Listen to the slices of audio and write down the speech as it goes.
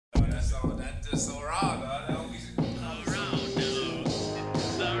That's just so raw, dog. That we should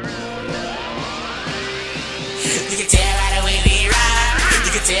You can tell by the way we ride.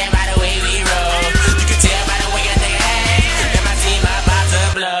 You can tell by the way we roll. You can tell by the way a nigga act that my team about to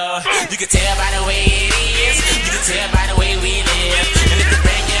blow. You can tell by the way it is. You can tell by the way we live. And if you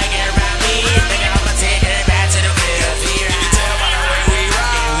bring your girl around me, then I'ma take her back to the crib. You can tell by the way we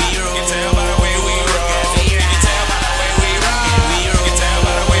ride. You can tell by the way we roll. You can tell by the way we ride. You can tell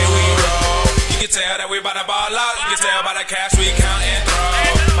by the way we roll. You can tell that we bout to ball out. You can tell by the cash we count and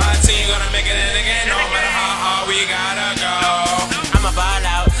throw. My team gonna make it in again, no matter how hard we gotta go. I'ma ball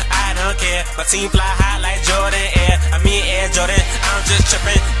out, I don't care. My team fly high like Jordan Air. I mean Air Jordan, I'm just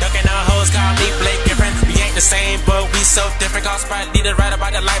trippin'. Dunkin' on hoes, call me Blake Griffin. We ain't the same, but we so different. Cause Sprite leader right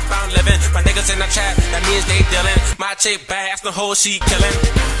about the life I'm living. My niggas in the trap, that means they dealin'. My chick bad, that's the whole she killin'.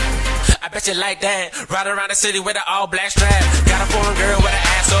 I bet you like that. Ride around the city with an all black strap. Got a foreign girl with an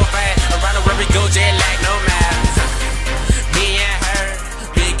ass so fat. Around the world we go, jet lag, no map. Me and her,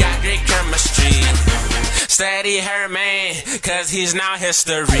 we got great chemistry. Study her man, cause he's now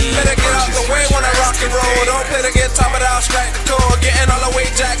history. Better get out the way when I rock and roll. Don't play the guitar, but I'll strike the chord. Getting all the way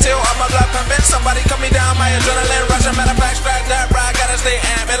jacked till I'm a blood pumping. Somebody cut me down, my adrenaline rushing. Matter of fact, strike that ride, gotta stay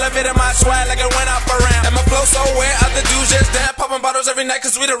amp. Elevated my swag like it went off a ramp. And my flow so wet, other dudes just damn. Popping bottles every night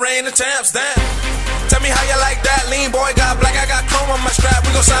cause we the rain the temps, damn. Tell me how you like that, lean boy got black, I got chrome on my strap.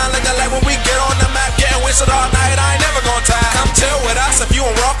 We gon' shine like the light when we get on the map. Getting wasted all night, I ain't never gon' tire. Come chill with us if you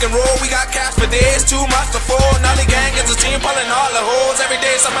want rock and roll. We got cash for days, too much to fold. Gnarly gang gets a team pulling all the holes. Every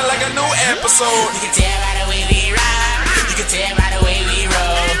day something like a new episode. You can tell by the way we ride. You can tell by the way we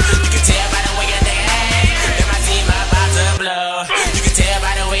roll. You can tell by the way a nigga act that my team about to blow. You can tell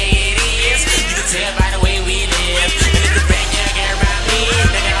by the way it is. You can tell by the way we live. And if you bring your girl around me,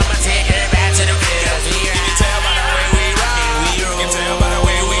 then I'ma take her back to the crib. You can tell by the way we ride. You can tell by the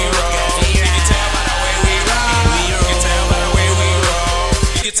way we roll. You can tell by the way we ride. You can tell by the way we roll.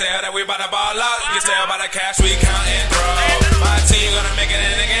 You can tell that we bout to ball out. You can tell by the cash we count and throw. My team gonna make it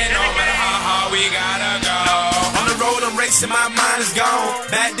in again, no matter how hard we gotta go. On the road I'm racing, my mind is gone.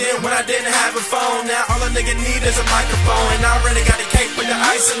 Back then when I didn't have a phone, now all a nigga need is a microphone. And I already got the cake with the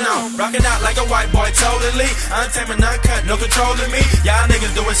icing on. Rocking out like a white boy, totally. Untamed, uncut, no controlling me. Y'all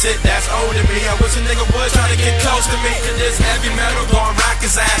niggas doing shit that's old to me. I wish a nigga would try to get close to me. Cause this heavy metal gon' rock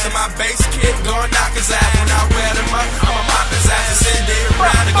his ass. And my bass kid gon' knock his ass. When I wear them up, I'ma mop his ass. And send David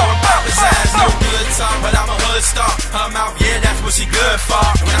Brown to go and pop his ass. No good talk, but I'm a hood star. Her mouth, yeah, that's what she good for.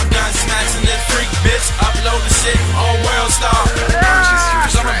 When I'm done smashing this freak bitch, upload the shit on World Star.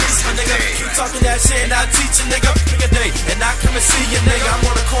 Cause I'm a beast, my nigga. Keep talking that shit and I teach a nigga. Pick a day and I come and see you, nigga. I'm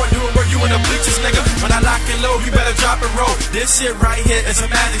on the court doing work, you in the bleachers, nigga. When I lock and load, you better drop and roll. This shit right here is a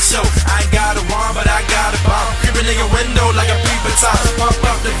magic show. I ain't got a wand, but I got a bomb. Creep a nigga window like a peeper top. Pump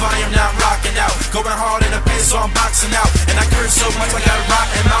up the volume, now I'm rocking out. Going hard in the paint, so I'm boxing out. And I curse so much I got a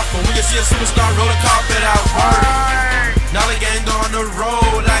rotten mouth. But when you see a superstar, roll the carpet out. Gnarly gang on the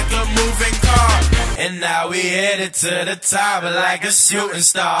road like a moving car. And now we headed to the top like a shooting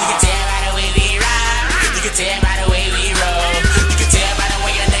star. You can tell by the way we ride. You can tell by the way we roll. You can tell by the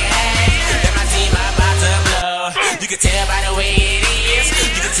way a nigga act that my team about to blow. You can tell by the way it is.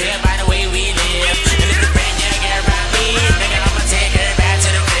 You can tell by the way we live. And if you bring your girl around me, then I'ma take her back to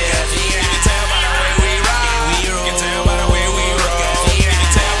the crib. You can tell by the way we ride. You can tell by the way we roll. You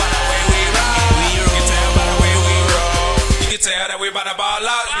can tell by the way we ride. You can tell by the way we roll. You can tell that we bout to ball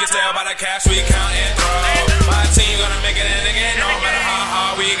out. You can tell by the cash we